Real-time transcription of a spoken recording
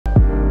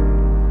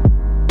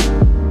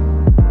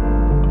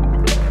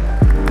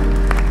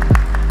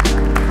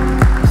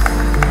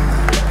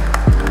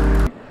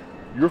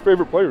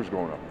favorite players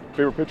growing up?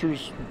 Favorite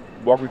pitchers?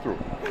 Walk me through.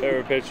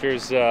 Favorite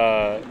pitchers,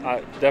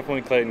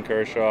 definitely Clayton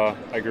Kershaw.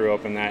 I grew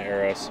up in that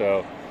era,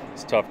 so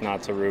it's tough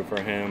not to root for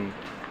him.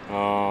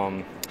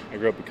 I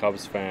grew up a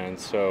Cubs fan,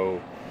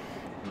 so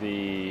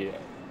the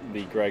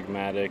Greg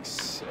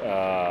Maddux,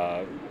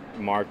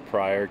 Mark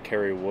Pryor,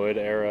 Kerry Wood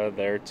era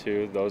there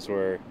too. Those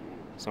were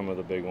some of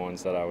the big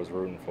ones that I was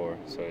rooting for.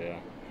 So yeah.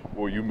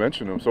 Well, you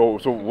mentioned him.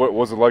 So what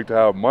was it like to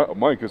have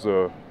Mike as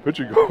a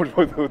pitching coach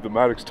with the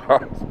Maddux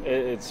times?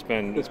 It's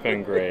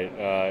been great.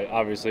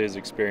 Obviously his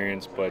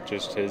experience, but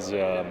just his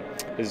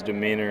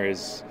demeanor,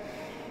 his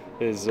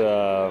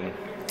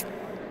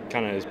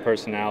kind of his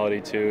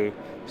personality too.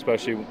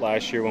 Especially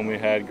last year when we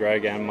had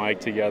Greg and Mike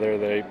together,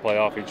 they play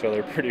off each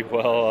other pretty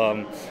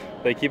well.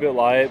 They keep it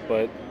light,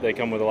 but they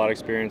come with a lot of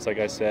experience, like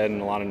I said,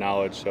 and a lot of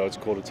knowledge. So it's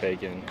cool to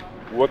take in.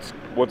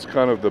 What's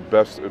kind of the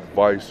best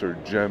advice or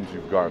gems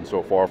you've gotten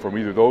so far from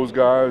either those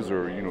guys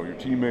or your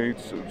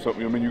teammates?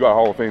 Something. I mean, you got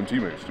Hall of Fame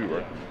teammates too,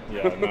 right?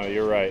 Yeah, no,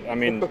 you're right. I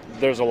mean,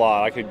 there's a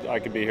lot. I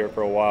could be here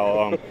for a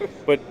while.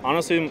 But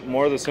honestly,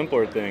 more of the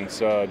simpler things,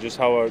 just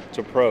how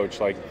to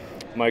approach. Like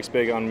Mike's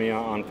big on me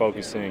on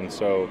focusing,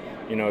 so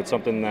it's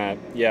something that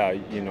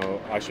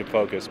I should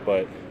focus.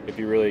 But if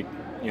you really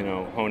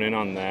hone in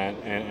on that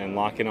and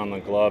lock in on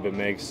the glove, it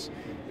makes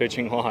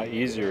pitching a lot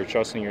easier.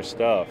 Trusting your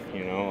stuff.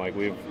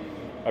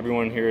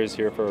 Everyone here is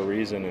here for a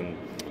reason, and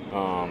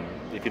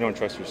if you don't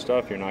trust your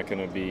stuff, you're not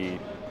going to be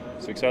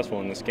successful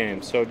in this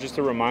game. So just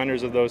the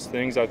reminders of those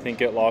things, I think,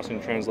 get lost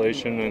in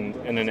translation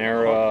in an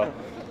era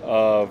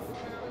of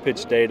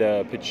pitch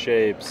data, pitch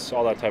shapes,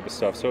 all that type of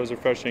stuff. So it was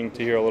refreshing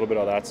to hear a little bit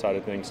of that side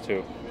of things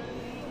too.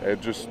 And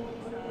just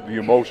the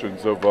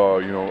emotions of,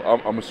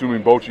 I'm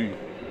assuming Bochy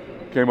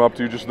came up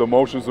to you, just the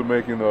emotions of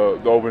making the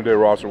opening day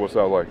roster. What's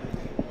that like?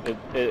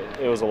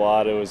 It was a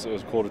lot. It was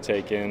cool to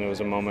take in. It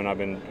was a moment I've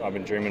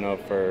been dreaming of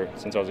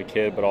since I was a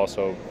kid, but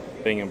also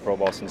being in pro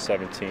ball since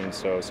 17.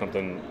 So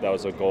something that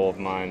was a goal of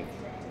mine.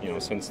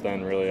 Since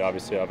then, really,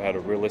 obviously, I've had a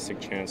realistic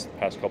chance the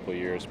past couple of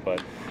years.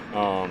 But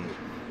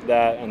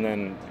that, and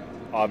then,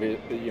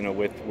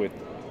 with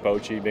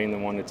Bochy being the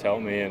one to tell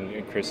me,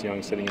 and Chris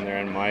Young sitting in there,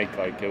 and Mike,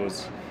 it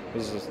was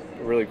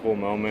a really cool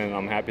moment.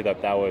 I'm happy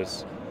that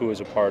was who was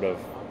a part of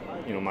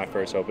my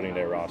first opening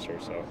day roster.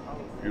 So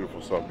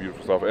beautiful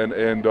stuff,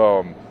 and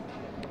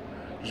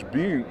just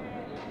being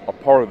a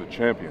part of the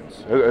champions,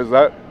 has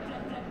that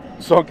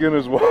sunk in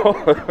as well?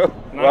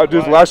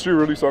 Just last year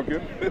really sunk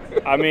in?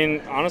 I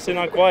mean, honestly,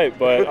 not quite,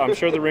 but I'm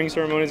sure the ring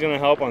ceremony is going to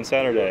help on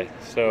Saturday.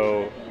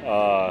 So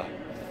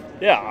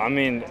yeah, I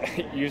mean,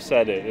 you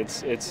said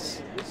it.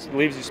 It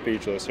leaves you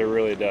speechless. It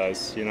really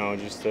does.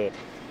 Just the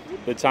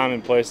time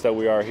and place that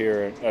we are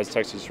here as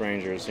Texas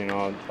Rangers.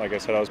 Like I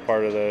said, I was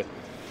part of the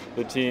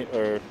team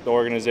or the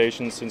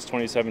organization since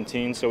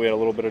 2017, so we had a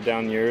little bit of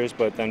down years,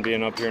 but then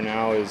being up here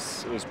now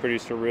is pretty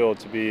surreal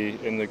to be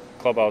in the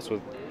clubhouse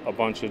with a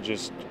bunch of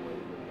just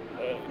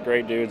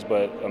great dudes,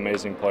 but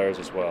amazing players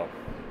as well.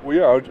 Well,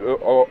 yeah,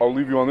 I'll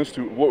leave you on this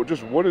too.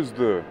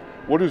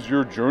 What has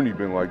your journey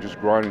been like, just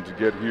grinding to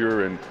get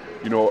here and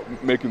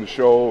making the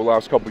show the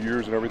last couple of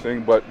years and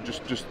everything, but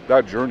just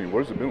that journey, what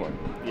has it been like?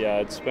 Yeah,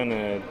 it's been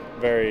a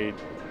very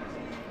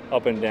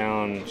up and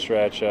down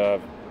stretch.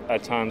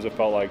 At times it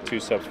felt like 2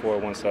 steps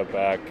forward, 1 step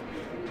back,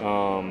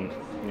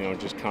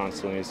 just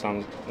constantly.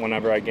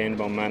 Whenever I gained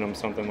momentum,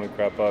 something would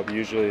crop up.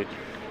 Usually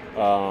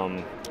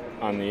on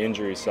the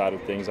injury side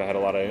of things, I had a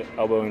lot of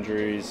elbow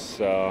injuries.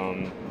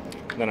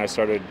 Then I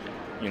started,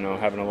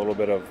 having a little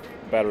bit of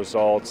bad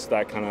results.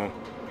 That kind of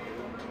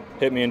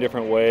hit me in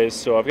different ways.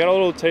 So I've got a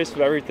little taste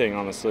of everything,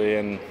 honestly,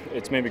 and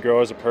it's made me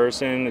grow as a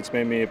person. It's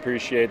made me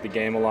appreciate the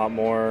game a lot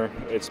more.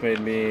 It's made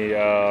me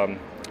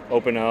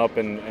open up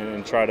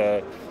and try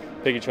to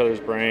pick each other's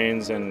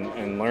brains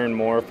and learn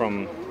more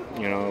from,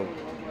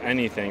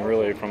 anything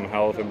really, from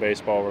health and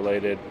baseball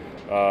related.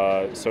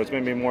 So it's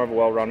made me more of a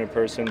well-rounded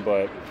person,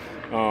 but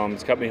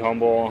it's kept me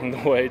humble along the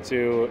way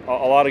too. A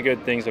lot of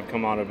good things have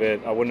come out of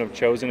it. I wouldn't have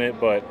chosen it,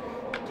 but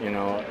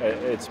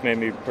it's made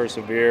me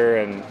persevere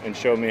and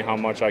show me how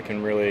much I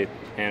can really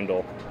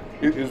handle.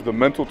 Is the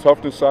mental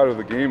toughness side of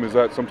the game, is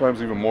that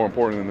sometimes even more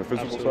important than the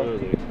physical side?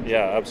 Side?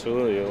 Yeah,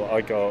 absolutely.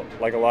 Like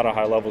a lot of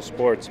high-level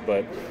sports,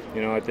 but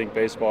I think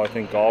baseball, I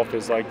think golf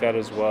is like that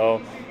as well.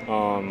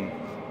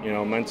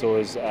 Mental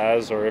is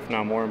as, or if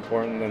not more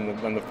important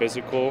than the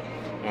physical.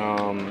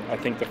 I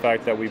think the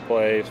fact that we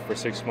play for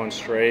 6 months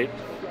straight,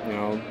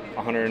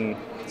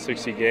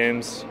 160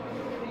 games,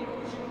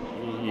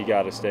 you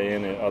got to stay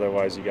in it.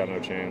 Otherwise, you got no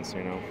chance.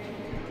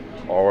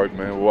 All right,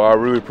 man. Well, I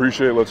really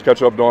appreciate it. Let's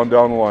catch up down the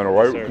line, all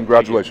right? Yes,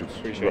 congratulations.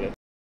 Appreciate it.